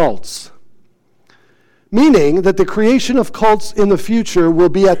cults. Meaning that the creation of cults in the future will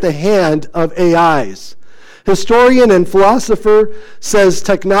be at the hand of AIs. Historian and philosopher says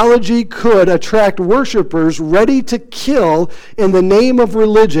technology could attract worshipers ready to kill in the name of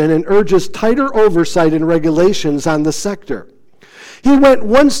religion and urges tighter oversight and regulations on the sector. He went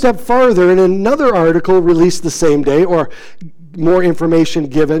one step farther in another article released the same day, or more information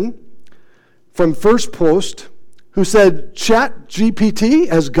given from First Post, who said, Chat GPT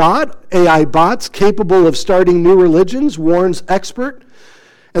as God, AI bots capable of starting new religions, warns expert.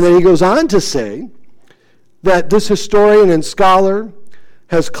 And then he goes on to say that this historian and scholar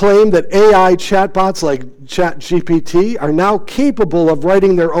has claimed that AI chatbots like ChatGPT are now capable of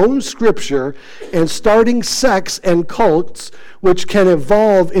writing their own scripture and starting sects and cults which can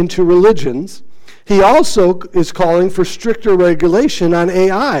evolve into religions. He also is calling for stricter regulation on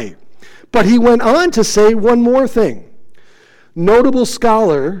AI. But he went on to say one more thing. Notable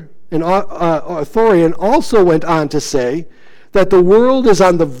scholar and authorian also went on to say that the world is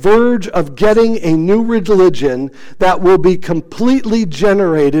on the verge of getting a new religion that will be completely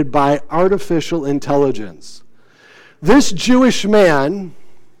generated by artificial intelligence. This Jewish man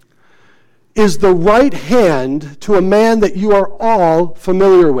is the right hand to a man that you are all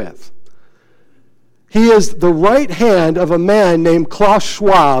familiar with. He is the right hand of a man named Klaus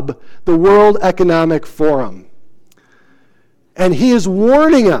Schwab, the World Economic Forum. And he is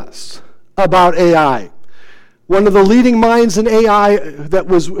warning us about AI. One of the leading minds in AI that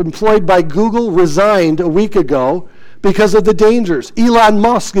was employed by Google resigned a week ago because of the dangers. Elon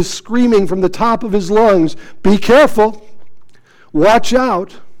Musk is screaming from the top of his lungs, be careful, watch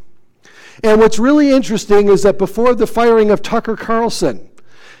out. And what's really interesting is that before the firing of Tucker Carlson,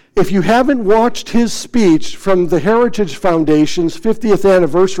 if you haven't watched his speech from the Heritage Foundation's 50th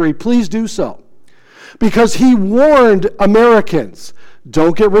anniversary, please do so. Because he warned Americans,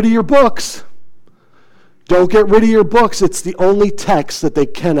 don't get rid of your books. Don't get rid of your books. It's the only text that they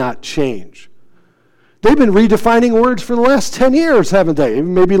cannot change. They've been redefining words for the last 10 years, haven't they?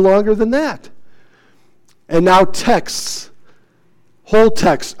 Maybe longer than that. And now texts, whole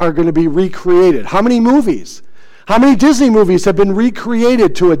texts, are going to be recreated. How many movies? How many Disney movies have been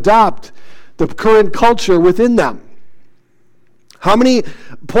recreated to adopt the current culture within them? How many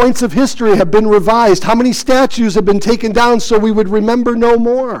points of history have been revised? How many statues have been taken down so we would remember no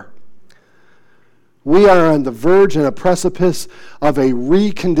more? We are on the verge and a precipice of a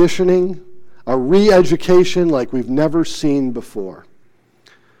reconditioning, a re-education like we've never seen before.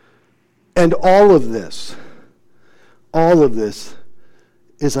 And all of this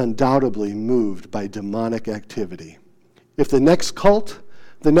is undoubtedly moved by demonic activity. If the next cult,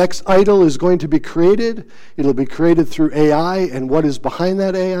 the next idol is going to be created, it'll be created through AI, and what is behind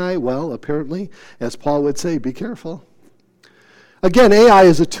that AI? Well, apparently, as Paul would say, be careful. Again, AI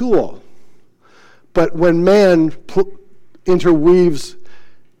is a tool. But when man interweaves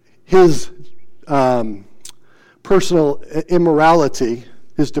his personal immorality,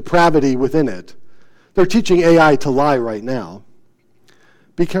 his depravity within it, they're teaching AI to lie right now.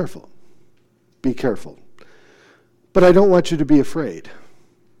 Be careful. Be careful. But I don't want you to be afraid.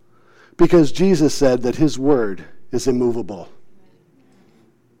 Because Jesus said that his word is immovable.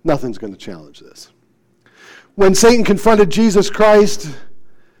 Nothing's going to challenge this. When Satan confronted Jesus Christ,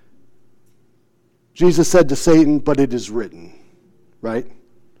 Jesus said to Satan, but it is written, right?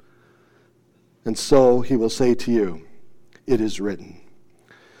 And so he will say to you, it is written.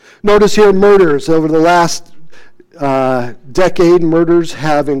 Notice here murders. Over the last decade, murders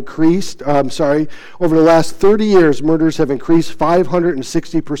have increased. Over the last 30 years, murders have increased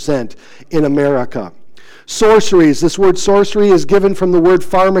 560% in America. Sorceries. This word sorcery is given from the word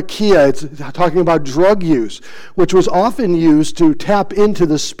pharmakia. It's talking about drug use, which was often used to tap into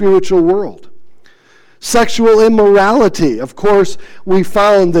the spiritual world. Sexual immorality. Of course, we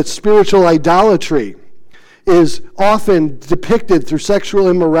found that spiritual idolatry is often depicted through sexual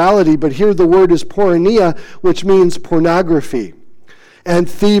immorality, but here the word is porneia, which means pornography, and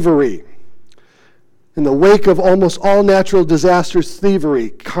thievery. In the wake of almost all natural disasters,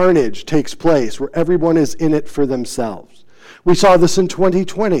 thievery, carnage takes place where everyone is in it for themselves. We saw this in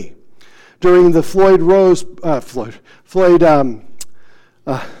 2020 during the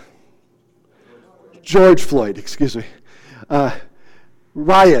George Floyd,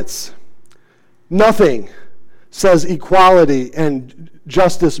 riots. Nothing says equality and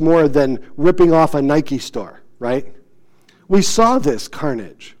justice more than ripping off a Nike store, right? We saw this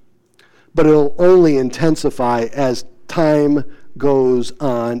carnage, but it'll only intensify as time goes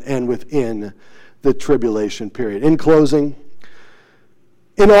on and within the tribulation period. In closing,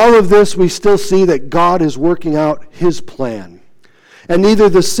 in all of this, we still see that God is working out his plan. And neither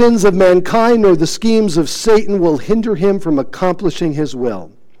the sins of mankind nor the schemes of Satan will hinder him from accomplishing his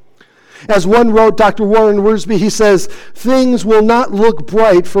will. As one wrote, Dr. Warren Wiersbe, he says, things will not look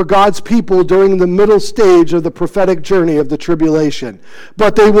bright for God's people during the middle stage of the prophetic journey of the tribulation,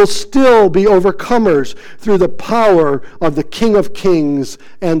 but they will still be overcomers through the power of the King of Kings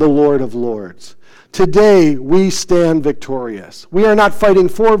and the Lord of Lords. Today, we stand victorious. We are not fighting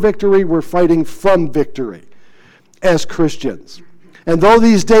for victory, we're fighting from victory as Christians. And though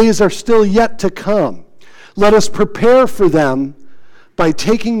these days are still yet to come, let us prepare for them by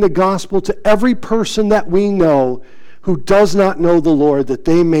taking the gospel to every person that we know who does not know the Lord, that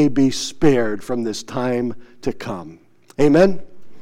they may be spared from this time to come. Amen.